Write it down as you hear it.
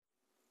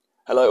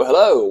Hello,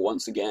 hello,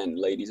 once again,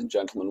 ladies and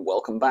gentlemen,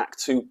 welcome back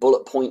to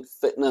Bullet Point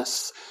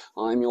Fitness.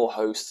 I'm your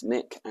host,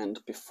 Nick, and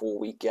before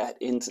we get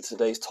into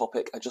today's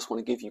topic, I just want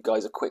to give you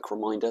guys a quick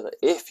reminder that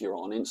if you're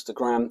on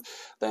Instagram,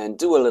 then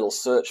do a little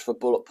search for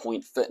Bullet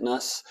Point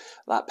Fitness.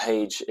 That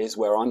page is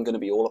where I'm going to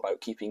be all about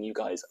keeping you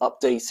guys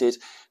updated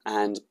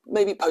and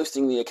maybe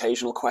posting the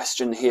occasional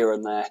question here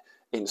and there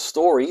in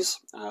stories.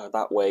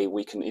 That way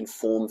we can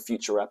inform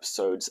future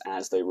episodes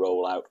as they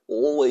roll out.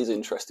 Always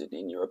interested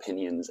in your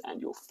opinions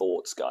and your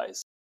thoughts,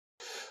 guys.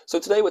 So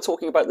today we're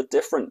talking about the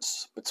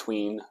difference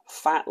between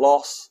fat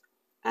loss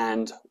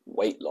and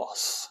weight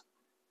loss.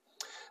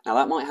 Now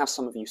that might have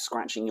some of you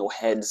scratching your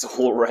heads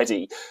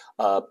already,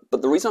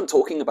 but the reason I'm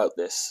talking about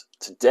this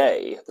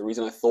today, the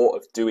reason I thought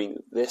of doing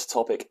this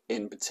topic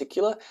in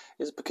particular,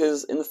 is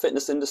because in the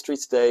fitness industry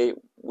today,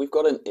 we've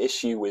got an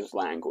issue with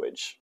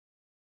language.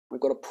 We've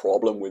got a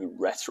problem with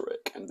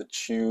rhetoric and the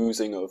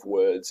choosing of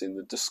words in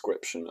the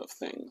description of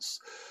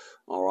things.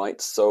 All right,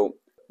 so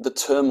the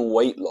term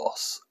weight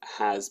loss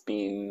has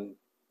been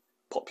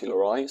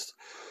popularized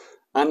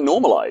and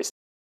normalized,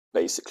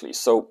 basically.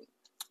 So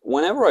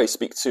whenever I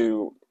speak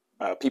to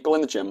people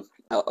in the gym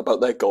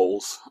about their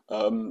goals,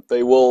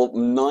 they will,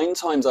 9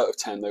 times out of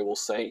 10, they will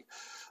say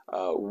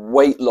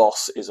weight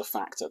loss is a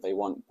factor. They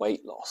want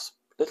weight loss.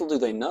 Little do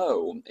they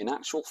know, in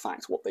actual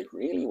fact, what they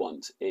really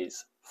want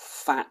is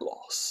fat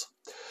loss.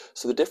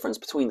 So the difference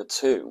between the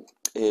two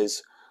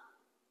is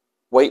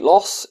weight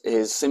loss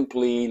is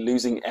simply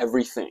losing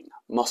everything: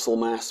 muscle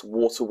mass,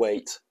 water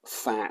weight,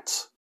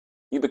 fat.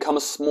 You become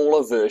a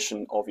smaller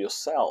version of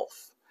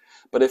yourself.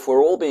 But if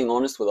we're all being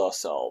honest with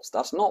ourselves,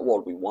 that's not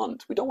what we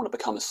want. We don't want to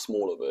become a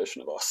smaller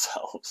version of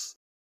ourselves.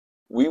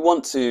 We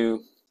want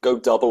to go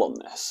double on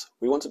this.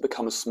 We want to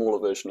become a smaller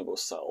version of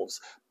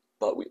ourselves,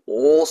 but we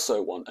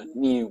also want a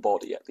new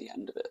body at the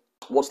end of it.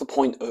 What's the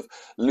point of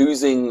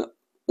losing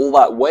all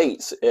that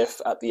weight if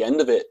at the end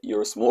of it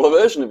you're a smaller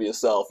version of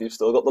yourself? You've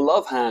still got the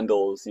love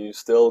handles, you've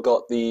still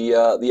got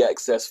the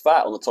excess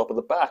fat on the top of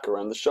the back,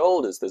 around the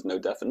shoulders. There's no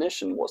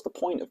definition. What's the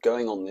point of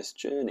going on this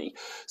journey?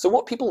 So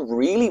what people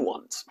really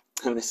want,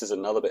 and this is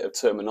another bit of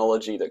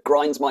terminology that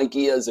grinds my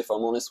gears if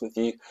I'm honest with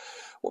you,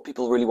 what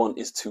people really want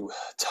is to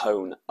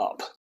tone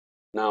up.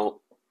 Now,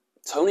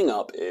 toning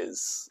up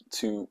is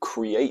to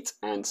create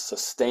and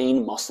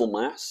sustain muscle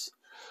mass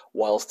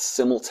whilst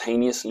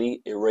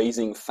simultaneously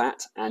erasing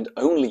fat and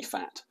only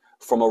fat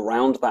from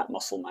around that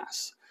muscle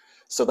mass,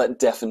 so that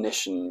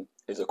definition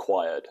is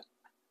acquired.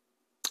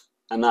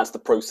 And that's the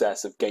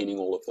process of gaining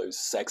all of those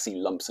sexy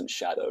lumps and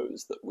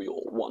shadows that we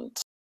all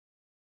want.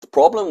 The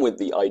problem with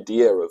the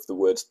idea of the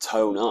word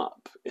tone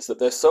up is that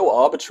they're so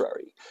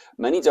arbitrary.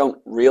 Many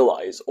don't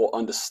realize or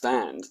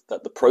understand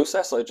that the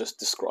process I just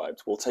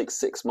described will take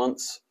 6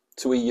 months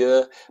to a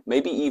year,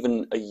 maybe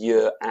even a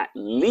year at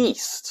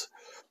least,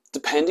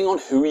 depending on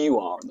who you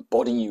are and the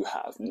body you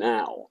have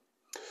now.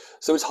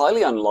 So it's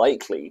highly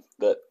unlikely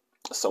that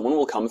someone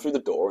will come through the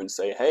door and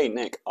say, "Hey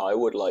Nick, I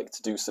would like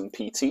to do some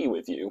PT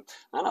with you,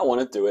 and I want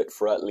to do it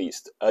for at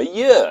least a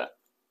year."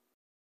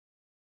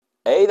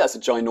 A, that's a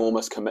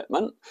ginormous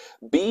commitment.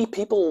 B,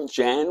 people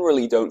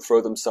generally don't throw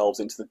themselves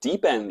into the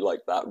deep end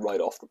like that right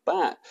off the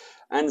bat.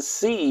 And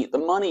C, the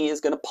money is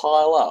going to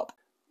pile up.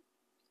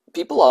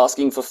 People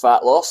asking for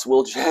fat loss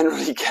will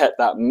generally get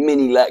that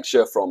mini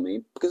lecture from me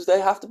because they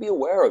have to be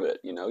aware of it.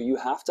 You know, you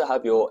have to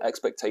have your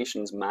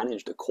expectations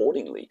managed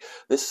accordingly.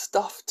 This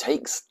stuff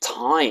takes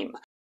time.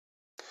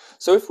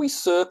 So if we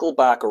circle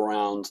back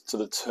around to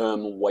the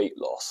term weight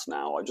loss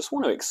now, I just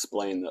want to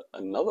explain that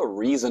another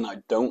reason I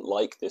don't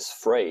like this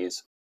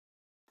phrase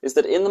is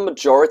that in the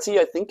majority,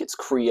 I think it's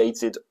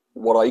created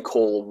what I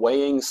call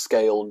weighing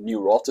scale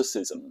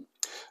neuroticism.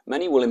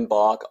 Many will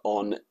embark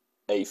on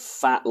a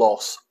fat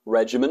loss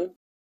regimen.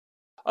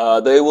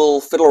 They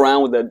will fiddle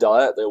around with their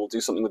diet, they will do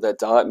something with their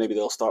diet, maybe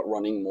they'll start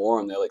running more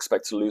and they'll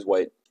expect to lose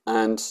weight.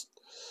 And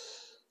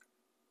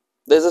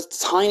there's a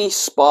tiny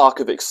spark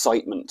of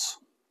excitement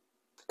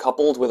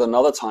coupled with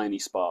another tiny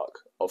spark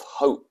of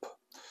hope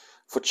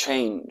for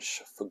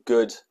change, for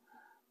good,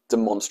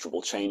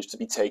 demonstrable change to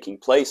be taking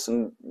place.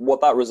 And what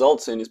that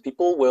results in is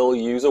people will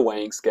use a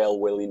weighing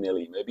scale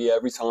willy-nilly, maybe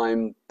every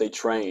time they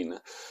train,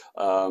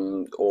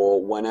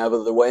 or whenever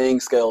the weighing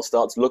scale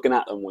starts looking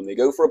at them when they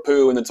go for a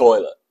poo in the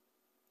toilet,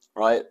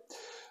 right?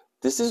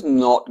 This is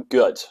not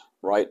good,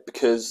 right?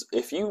 Because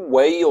if you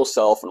weigh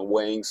yourself on a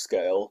weighing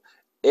scale,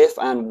 if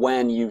and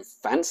when you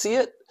fancy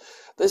it,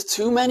 there's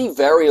too many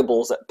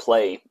variables at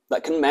play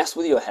that can mess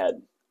with your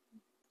head.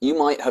 You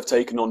might have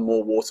taken on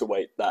more water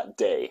weight that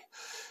day.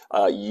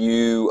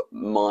 You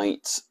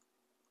might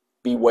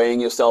be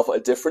weighing yourself at a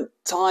different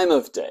time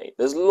of day.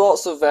 There's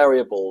lots of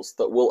variables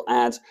that will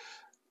add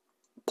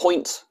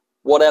point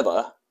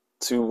whatever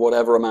to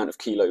whatever amount of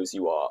kilos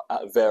you are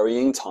at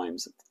varying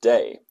times of the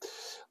day.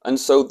 And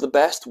so the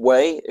best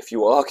way, if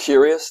you are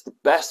curious, the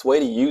best way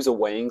to use a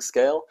weighing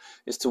scale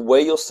is to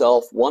weigh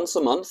yourself once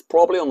a month,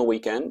 probably on the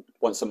weekend,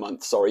 once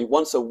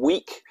a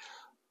week,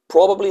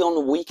 probably on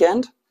the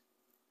weekend,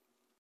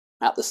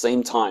 at the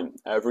same time,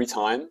 every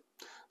time.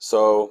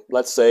 So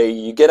let's say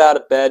you get out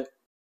of bed,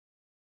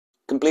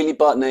 completely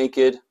butt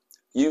naked,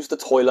 use the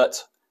toilet,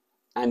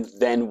 and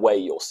then weigh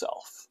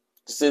yourself.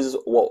 This is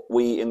what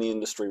we in the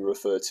industry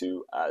refer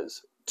to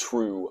as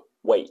true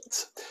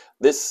weight.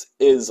 This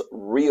is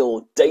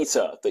real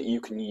data that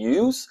you can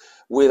use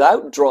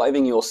without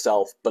driving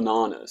yourself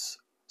bananas.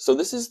 So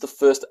this is the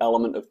first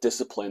element of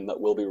discipline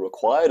that will be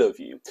required of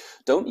you.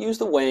 Don't use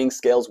the weighing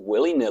scales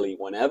willy-nilly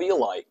whenever you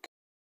like.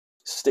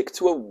 Stick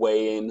to a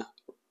weigh-in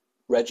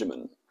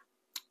regimen.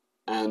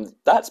 And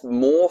that's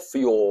more for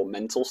your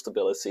mental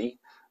stability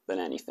than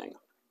anything.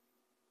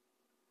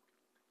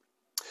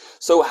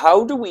 So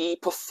how do we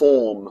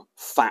perform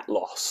fat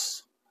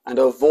loss and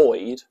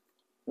avoid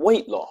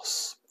weight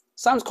loss?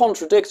 Sounds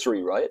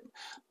contradictory, right?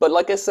 But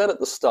like I said at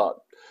the start,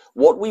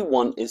 what we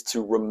want is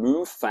to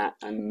remove fat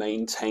and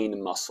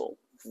maintain muscle.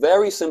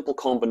 Very simple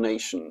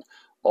combination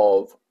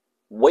of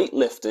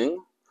weightlifting,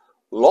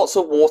 lots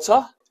of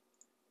water,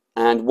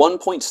 and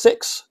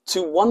 1.6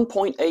 to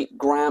 1.8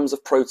 grams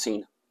of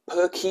protein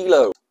per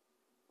kilo.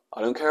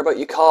 I don't care about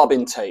your carb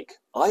intake.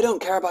 I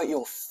don't care about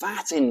your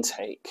fat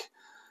intake.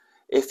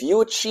 If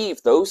you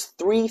achieve those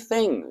three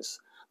things,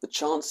 the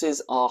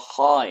chances are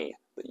high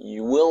that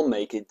you will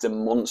make a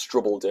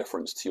demonstrable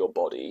difference to your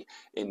body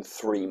in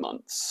 3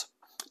 months.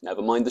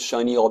 Never mind the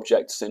shiny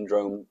object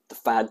syndrome, the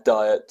fad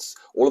diets,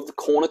 all of the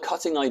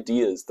corner-cutting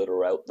ideas that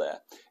are out there.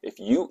 If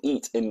you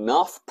eat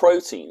enough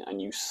protein and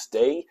you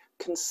stay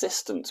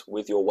consistent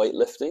with your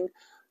weightlifting,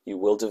 you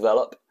will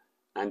develop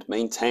and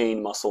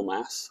maintain muscle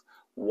mass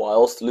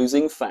whilst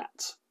losing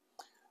fat.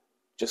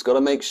 Just got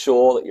to make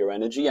sure that your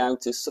energy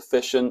out is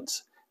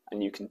sufficient,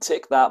 and you can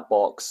tick that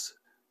box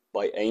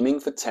by aiming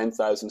for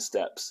 10,000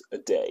 steps a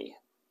day.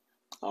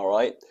 All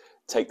right,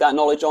 take that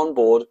knowledge on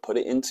board, put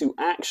it into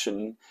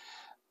action,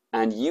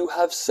 and you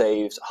have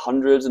saved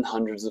hundreds and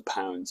hundreds of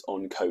pounds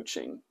on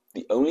coaching.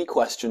 The only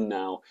question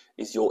now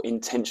is your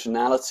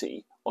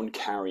intentionality on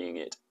carrying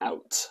it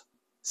out.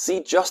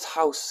 See just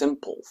how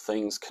simple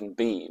things can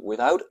be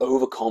without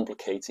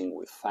overcomplicating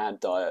with fad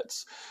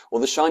diets or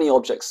the shiny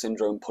object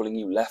syndrome pulling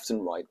you left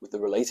and right with the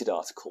related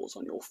articles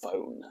on your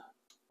phone.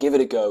 Give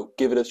it a go,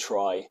 give it a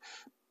try.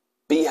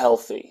 Be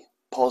healthy,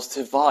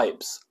 positive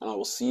vibes, and I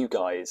will see you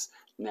guys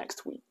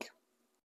next week.